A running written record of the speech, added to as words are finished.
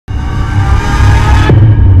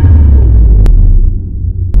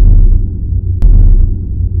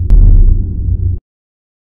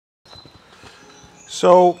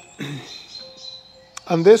So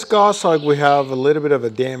on this Goshawk we have a little bit of a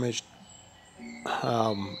damaged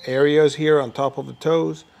areas here on top of the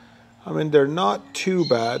toes. I mean, they're not too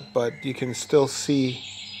bad, but you can still see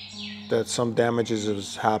that some damages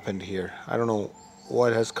has happened here. I don't know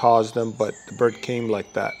what has caused them, but the bird came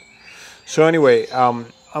like that. So anyway,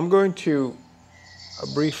 I'm going to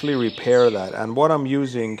briefly repair that. And what I'm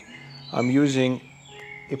using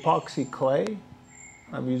epoxy clay.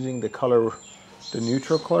 I'm using the color, the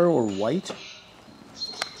neutral color or white.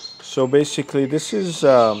 So basically this is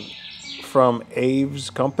from Aves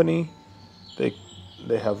company. They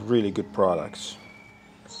have really good products.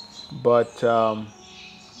 But got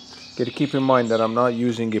to keep in mind that I'm not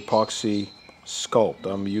using epoxy sculpt.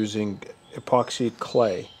 I'm using epoxy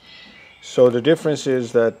clay. So the difference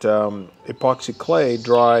is that epoxy clay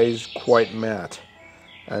dries quite matte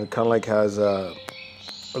and kind of like has a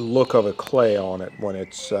look of a clay on it when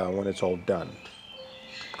it's all done.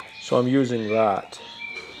 So I'm using that.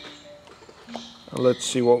 And let's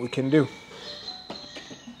see what we can do.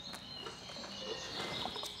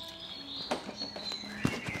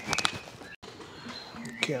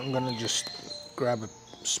 Okay, I'm gonna just grab a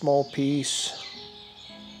small piece.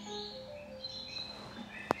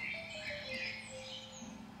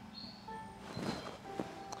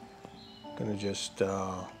 Gonna just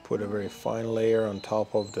put a very fine layer on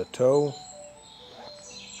top of the toe.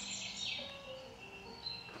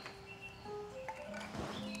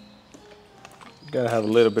 Gotta have a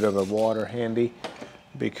little bit of a water handy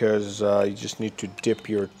because you just need to dip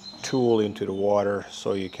your tool into the water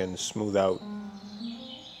so you can smooth out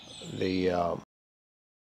the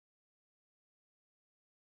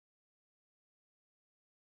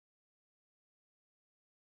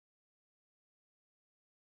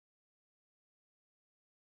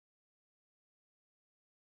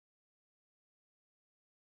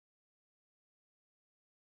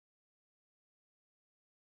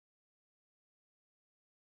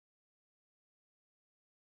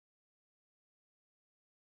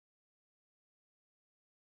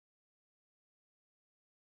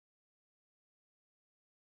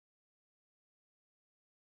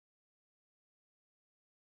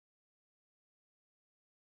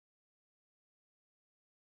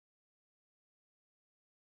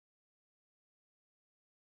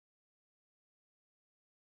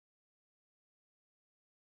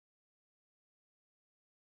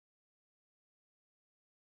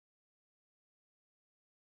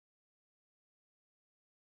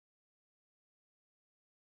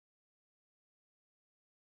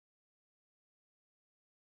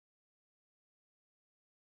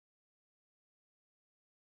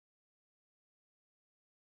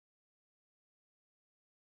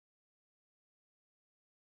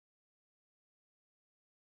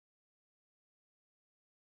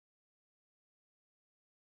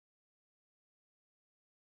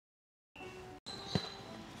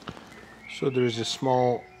so there's a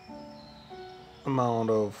small amount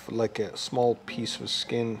of, like a small piece of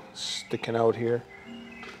skin sticking out here.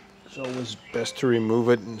 It's always best to remove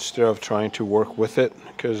it instead of trying to work with it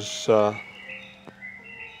because they're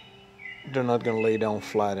not going to lay down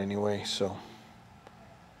flat anyway. So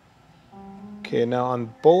okay, now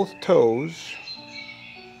on both toes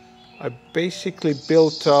I basically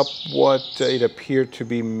built up what it appeared to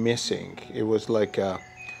be missing. It was like a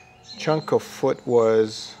chunk of foot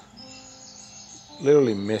was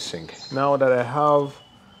literally missing. Now that I have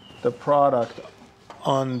the product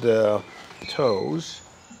on the toes,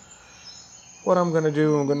 what I'm going to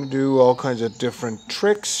do, I'm going to do all kinds of different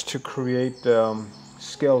tricks to create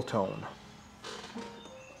scale tone.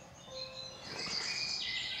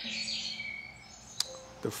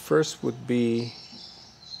 The first would be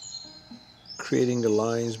creating the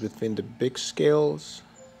lines between the big scales,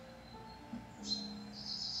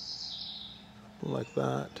 like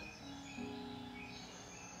that.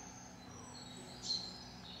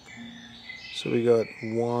 So we got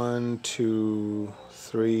 1, 2,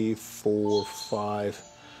 3, 4, 5.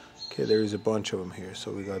 Okay, there's a bunch of them here.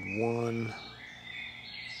 So we got 1,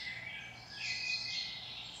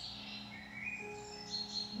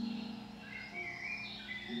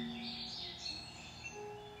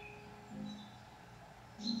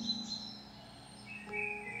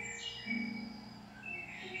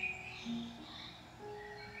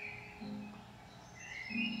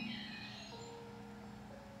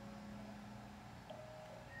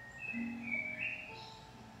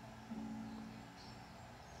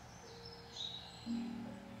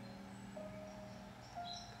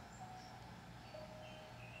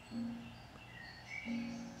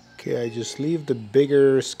 okay, I just leave the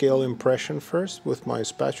bigger scale impression first with my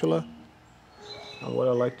spatula. And what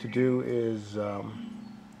I like to do is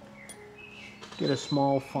get a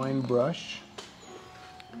small fine brush,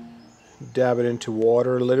 dab it into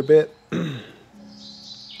water a little bit,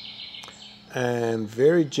 and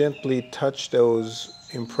very gently touch those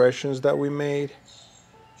impressions that we made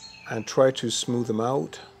and try to smooth them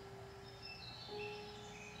out.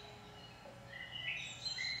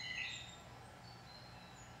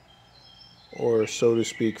 Or, so to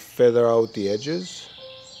speak, feather out the edges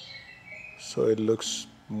so it looks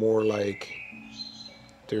more like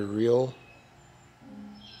the real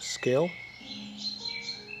scale.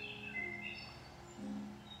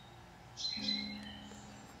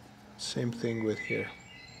 Same thing with here.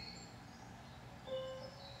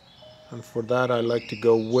 And for that, I like to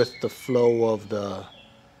go with the flow of the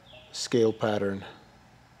scale pattern.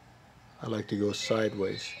 I like to go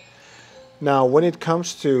sideways. Now, when it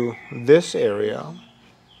comes to this area,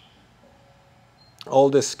 all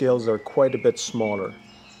the scales are quite a bit smaller.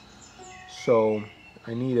 So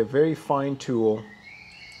I need a very fine tool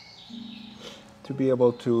to be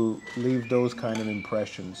able to leave those kind of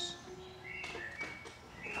impressions.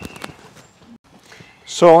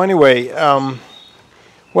 So anyway,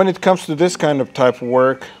 when it comes to this kind of type of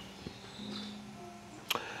work,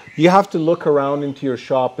 you have to look around into your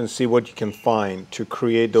shop and see what you can find to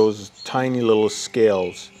create those tiny little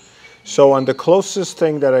scales. So on the closest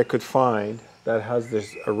thing that I could find that has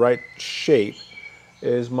this right shape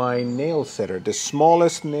is my nail setter, the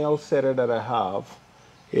smallest nail setter that I have.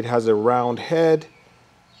 It has a round head,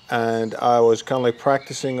 and I was kind of like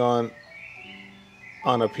practicing on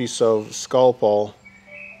a piece of sculpol.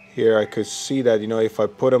 Here I could see that, you know, if I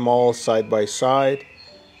put them all side by side,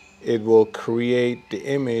 it will create the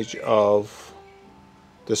image of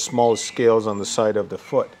the small scales on the side of the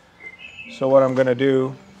foot. So what I'm going to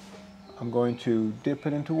do, I'm going to dip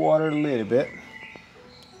it into water a little bit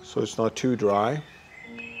so it's not too dry.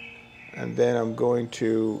 And then I'm going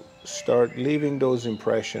to start leaving those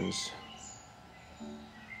impressions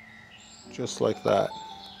just like that.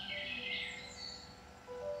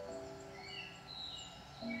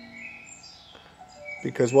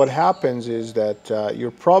 Because what happens is that you're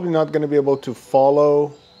probably not going to be able to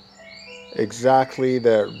follow exactly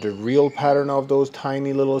the real pattern of those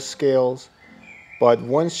tiny little scales. But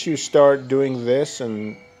once you start doing this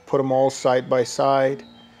and put them all side by side,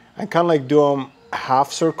 and kind of like do them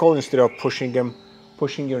half circle instead of pushing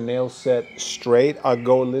your nail set straight, I'll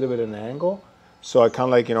go a little bit at an angle. So I kind of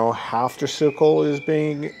like, you know, half the circle is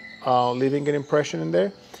being leaving an impression in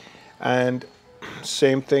there. And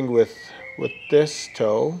same thing with this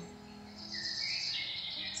toe.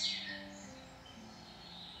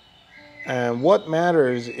 And what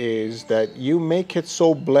matters is that you make it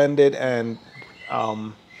so blended, and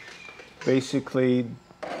basically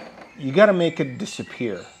you got to make it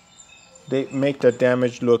disappear. They make the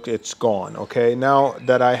damage look it's gone. Okay, now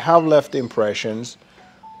that I have left impressions,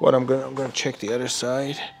 what I'm gonna check the other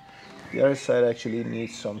side. The other side actually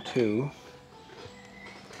needs some too.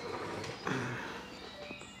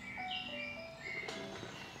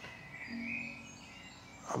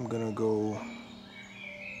 I'm gonna go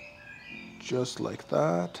just like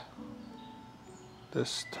that.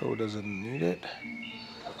 This toe doesn't need it.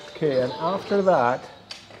 Okay, and after that,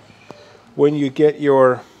 when you get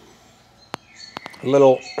your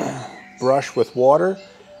little brush with water,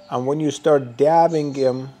 and when you start dabbing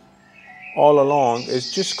them all along,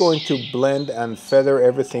 it's just going to blend and feather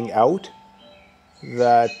everything out.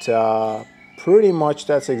 That pretty much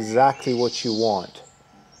that's exactly what you want.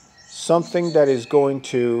 Something that is going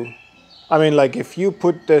to, I mean, like if you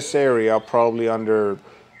put this area probably under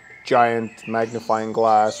giant magnifying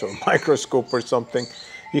glass or microscope or something,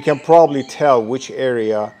 you can probably tell which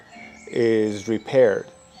area is repaired.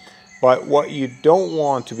 But what you don't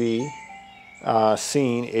want to be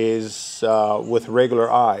seen is with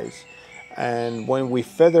regular eyes. And when we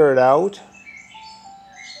feather it out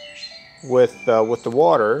with the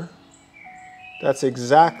water, that's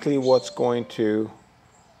exactly what's going to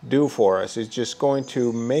do for us. It's just going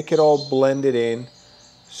to make it all blended in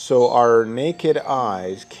so our naked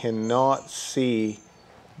eyes cannot see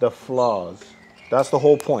the flaws. That's the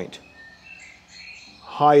whole point.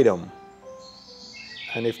 Hide them.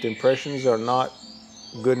 And if the impressions are not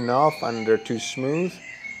good enough and they're too smooth,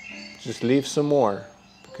 just leave some more,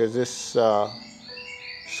 because this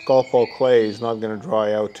sculpol clay is not going to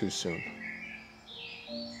dry out too soon.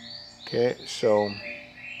 Okay, so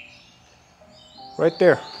right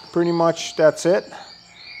there, pretty much that's it.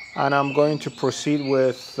 And I'm going to proceed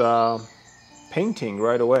with painting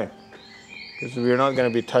right away, because we're not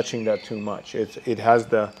going to be touching that too much. It has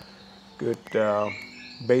the good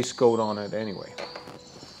base coat on it anyway.